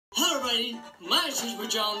everybody, my name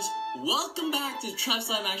is Jones. Welcome back to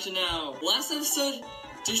TrapSlimeAction now. Last episode,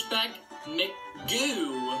 douchebag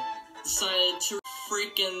McGoo decided to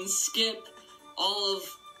freaking skip all of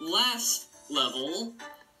last level,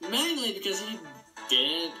 mainly because he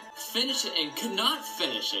didn't finish it and could not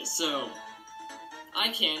finish it, so I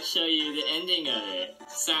can't show you the ending of it,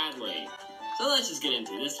 sadly. So let's just get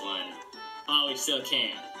into this one. Oh, we still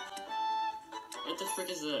can. What the frick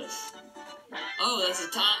is this? Oh, that's a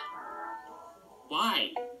top. Why?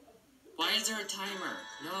 Why is there a timer?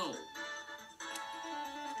 No.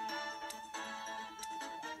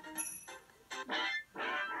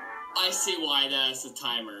 I see why that's a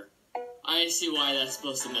timer. I see why that's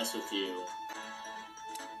supposed to mess with you.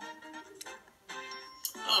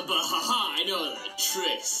 But haha, I know the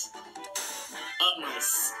tricks. Up my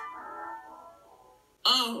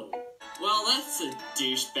Oh, well that's a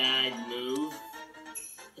douchebag move.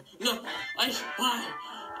 No, why?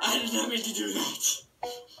 I did not mean to do that.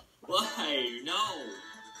 Why? No.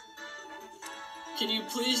 Can you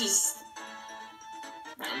please just...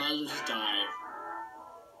 I might as well just die.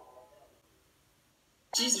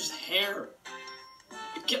 Jesus, hair.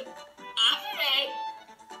 Get off me!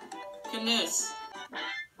 Goodness.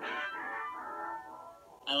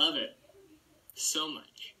 I love it. So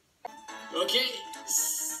much. Okay.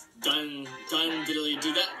 Done, diddly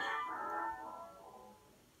do that.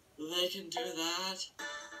 They can do that?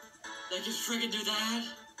 They can friggin' do that?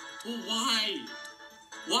 Well, why?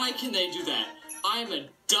 Why can they do that? I'm a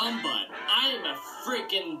dumb butt. I am a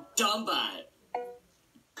freaking dumb butt.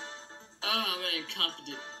 Oh, I'm an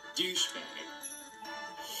incompetent douchebag.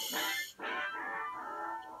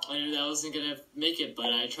 I knew that wasn't gonna make it,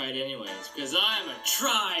 but I tried anyways, because I'm a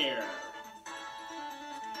trier.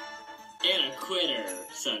 And a quitter,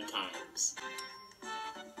 sometimes.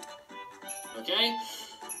 Okay?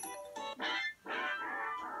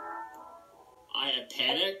 I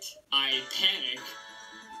panicked. I panic.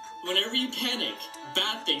 Whenever you panic,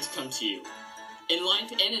 bad things come to you. In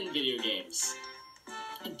life and in video games.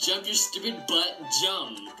 Jump your stupid butt,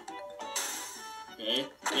 jump. Okay?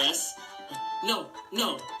 Yes? No,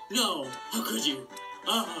 no, no. How could you?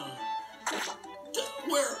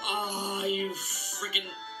 Where are you freaking...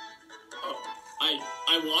 Oh,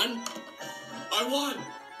 I won? I won!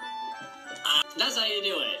 That's how you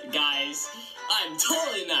do it, guys. I'm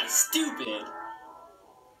totally not stupid.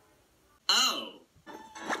 Oh.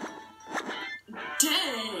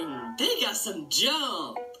 Dang, they got some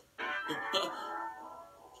jump.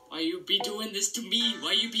 Why you be doing this to me?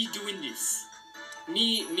 Why you be doing this?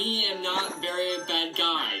 Me am not very bad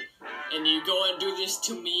guy. And you go and do this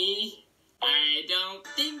to me? I don't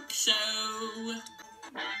think so.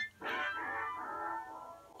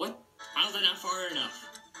 What? How's that not far enough?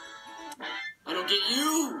 I don't get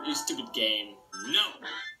you, you stupid game. No.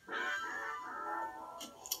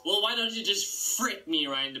 Well, why don't you just frick me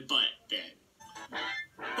right in the butt, then?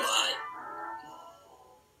 What?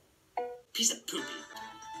 Piece of poopy.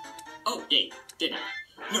 Oh, yay, did it.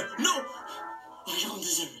 No, no! I don't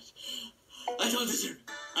deserve it. I don't deserve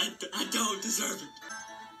it. I don't deserve it.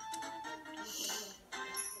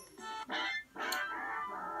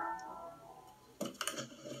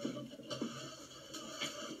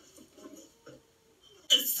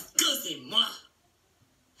 Excusez-moi.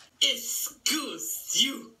 Excuse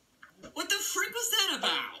you. What the frick was that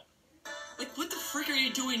about? Like, what the frick are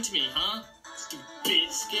you doing to me, huh? Stupid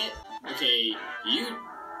biscuit. Okay, you...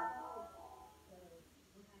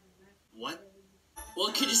 What?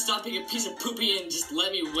 Well, could you stop being a piece of poopy and just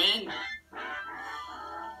let me win?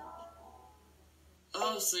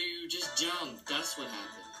 Oh, so you just jumped. That's what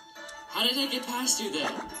happened. How did I get past you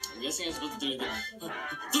then? I'm guessing I'm supposed to do this.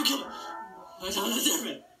 Don't kill me! I don't deserve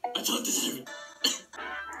it! I don't deserve it!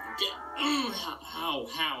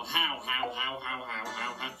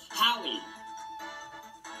 Howie!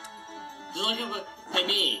 Just look up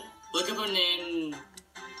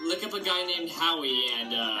look up a guy named Howie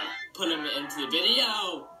and, put him into the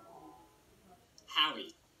video!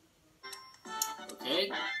 Howie.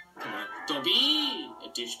 Okay? Come on. Don't be a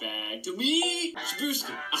douchebag. Don't be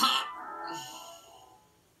Shabushki. Aha!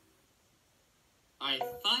 I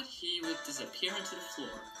thought he would disappear into the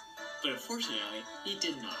floor, but unfortunately, he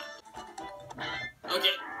did not.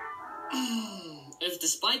 Okay. If the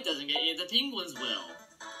spike doesn't get you, the penguins will.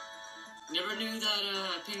 Never knew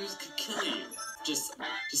that, penguins could kill you. Just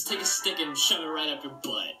take a stick and shove it right up your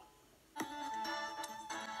butt.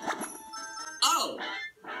 Oh!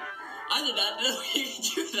 I did not know you could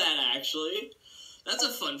do that, actually. That's a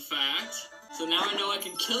fun fact. So now I know I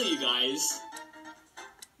can kill you guys.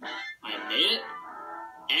 I made it.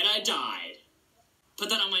 And I died. Put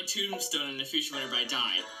that on my tombstone in the future whenever I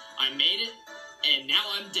die. I made it, and now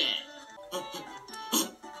I'm dead.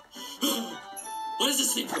 What is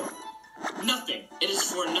this thing for? Nothing. It is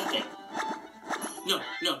for nothing. No,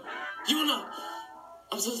 you will not.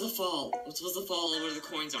 I'm supposed to fall. I'm supposed to fall where the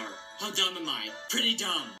coins are. How dumb am I? Pretty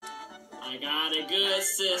dumb. I got a good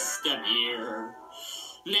system here.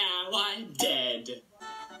 Now I'm dead.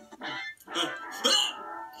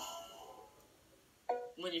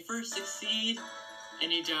 When you first succeed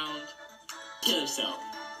and you don't, kill yourself.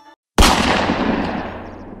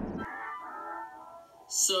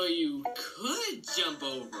 So you could jump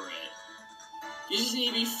over it. You just need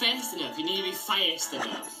to be fast enough. You need to be fast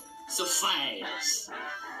enough. So fast.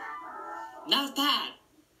 Not that.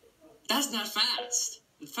 That's not fast.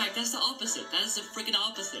 In fact, that's the opposite. That is the freaking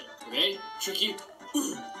opposite. Okay? Trick you.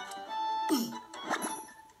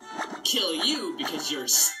 Kill you because you're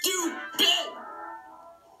stupid!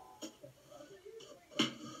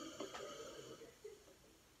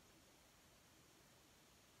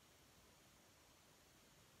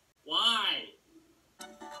 Why?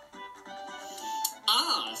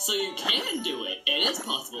 Ah, so you can do it. It is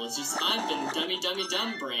possible. It's just I've been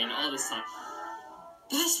dumb brain all this time.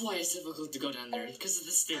 That's why it's difficult to go down there, because of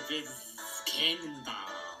the stupid cannonball.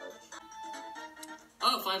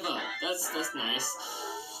 Oh, 5 up. That's nice.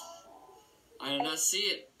 I did not see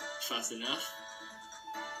it fast enough.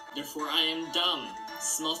 Therefore, I am dumb.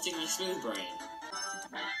 Small, stinky, smooth brain.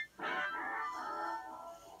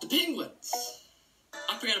 The penguins.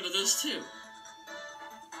 I forgot about those too.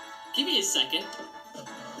 Give me a second.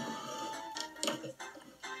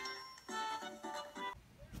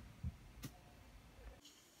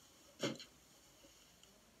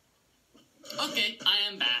 Okay, I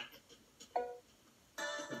am back.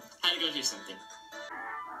 Had to go do something.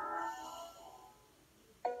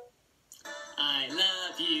 I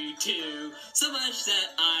love you too, so much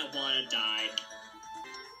that I wanna die.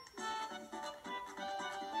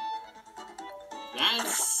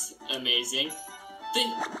 That's amazing.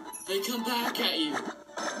 They come back at you.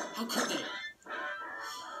 How could they?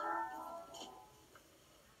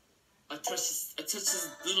 I touched this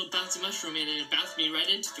little bouncy mushroom and it bounced me right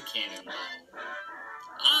into the cannonball.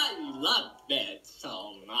 I love it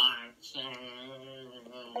so much.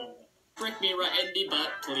 Prick me right in the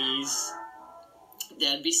butt, please.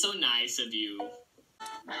 That'd be so nice of you.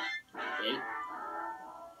 Wait.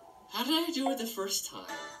 How did I do it the first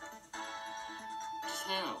time? Just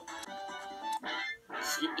how?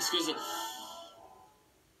 Excuse me.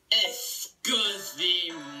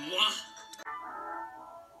 Excusez-moi.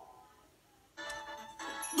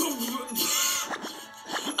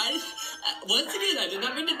 Once again, I did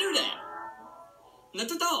not mean to do that.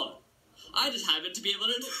 Not at all. I just happened to be able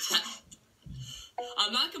to do that.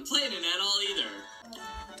 I'm not complaining at all either.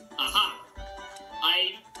 Aha.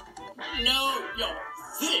 I know you're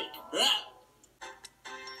sick.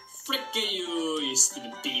 Frick you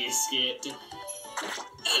stupid biscuit.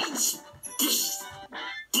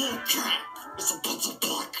 Bull crap. It's a bunch of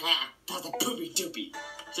bull crap. That's a poopy doopy.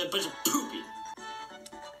 It's a bunch of poopy.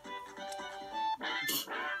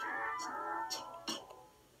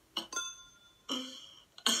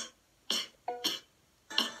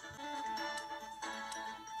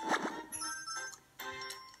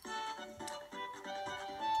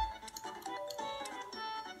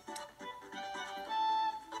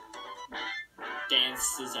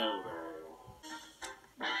 Dance is over.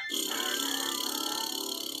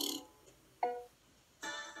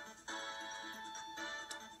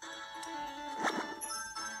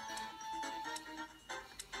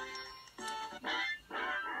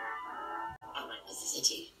 Alright,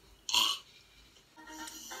 Bstrategy.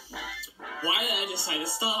 Why did I decide to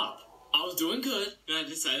stop? I was doing good, and I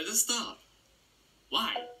decided to stop.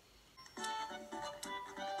 Why?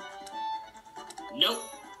 Nope.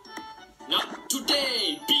 Not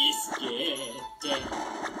today, biscuit.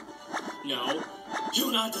 No, you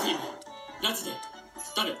will not defeat me. Not today.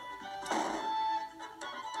 Stop it.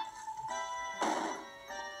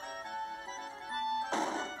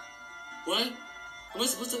 What? Am I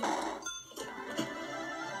supposed to?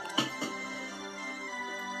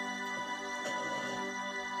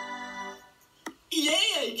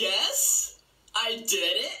 Yay, I guess. I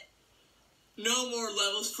did it. No more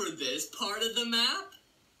levels for this part of the map.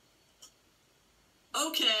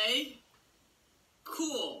 Okay.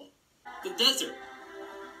 Cool. The desert.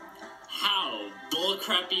 How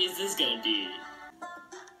bullcrappy is this gonna be?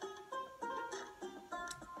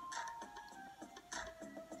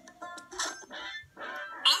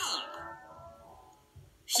 Ah!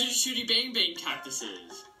 Shooty bang bang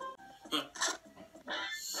cactuses.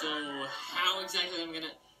 So how exactly am I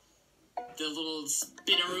gonna... The little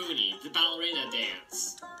spinneroonie, the ballerina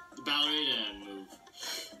dance. the ballerina move.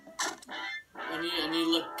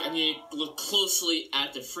 I need to look closely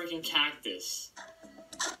at the freaking cactus.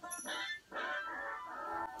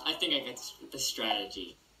 I think I get the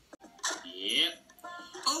strategy. Yep.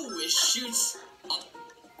 Oh, it shoots up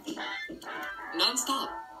non-stop.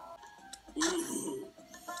 Ooh.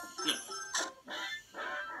 No.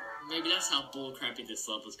 Maybe that's how bullcrappy this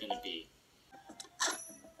level's gonna be.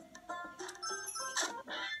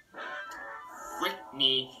 Frick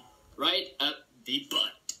me right up the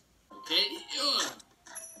butt. Okay?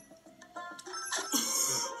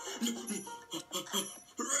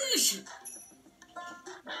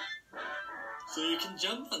 So you can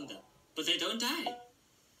jump on them, but they don't die.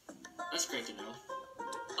 That's great to know.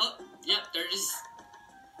 Oh, yep, they're just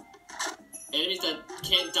enemies that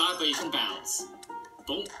can't die, but you can bounce.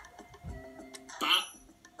 Boom. Bop.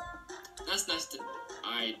 That's nice to...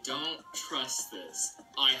 I don't trust this.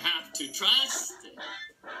 I have to trust it.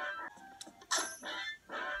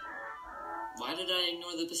 Why did I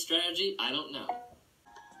ignore the strategy? I don't know.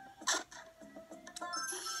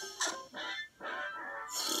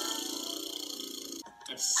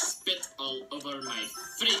 I've spit all over my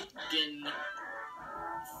freaking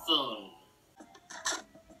phone.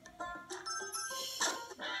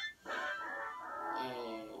 I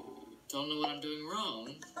don't know what I'm doing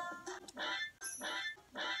wrong.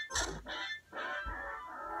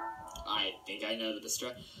 I think I know the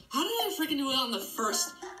strategy. How did I freaking do it on the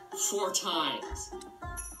first 4 times?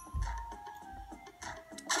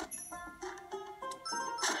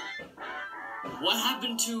 What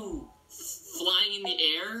happened to flying in the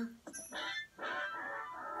air?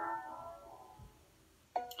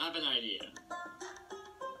 I have an idea.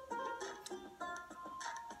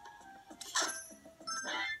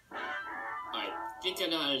 I think I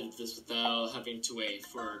know how to do this without having to wait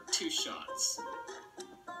for 2 shots.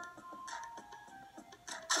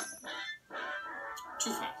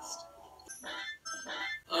 Too fast.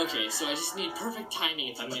 Okay, so I just need perfect timing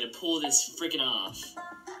if I'm gonna pull this freaking off.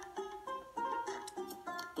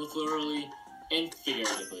 Both literally and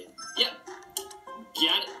figuratively. Yep.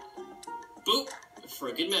 Got it. Boop.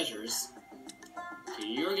 For good measures. Okay,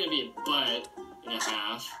 you're gonna be a butt and a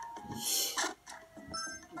half.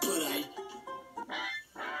 But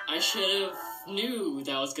I should have knew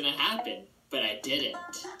that was gonna happen, but I didn't.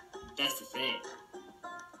 That's the thing.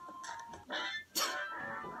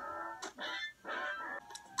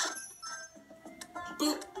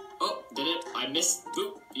 Boop. Oh, did it? I missed.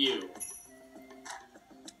 Boop. You.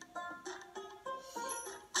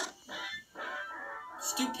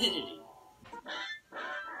 Stupidity.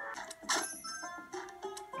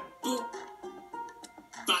 Boop.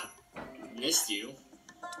 Bah. Missed you.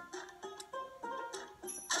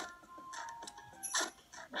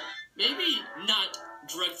 Maybe not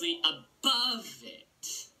directly above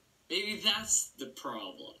it. Maybe that's the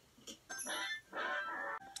problem.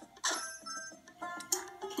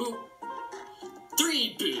 Boop.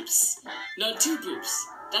 3 boops. No, 2 boops.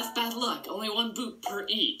 That's bad luck. Only 1 boop per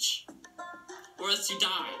each. Or else you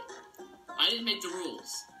die. I didn't make the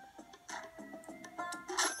rules.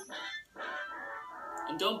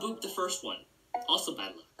 And don't boop the first one. Also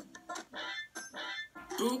bad luck.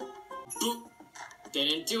 Boop. Boop.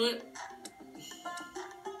 Didn't do it.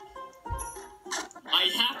 I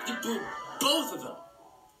have to boop both of them.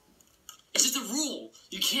 It's just a rule.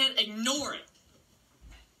 You can't ignore it.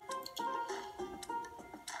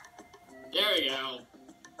 There we go.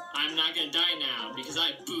 I'm not gonna die now because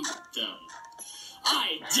I booped them.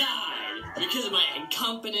 I died because my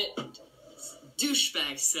incompetent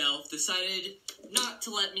douchebag self decided not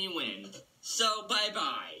to let me win. So,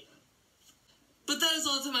 bye-bye. But that is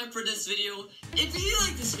all the time for this video. If you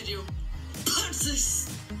like this video, punch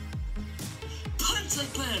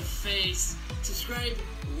that button in the face, subscribe,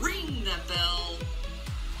 ring that bell,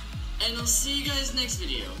 and I'll see you guys next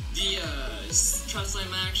video. The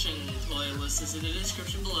TrapSlimeAction playlist is in the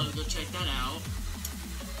description below. Go check that out.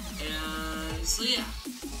 And so yeah,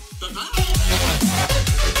 bye-bye.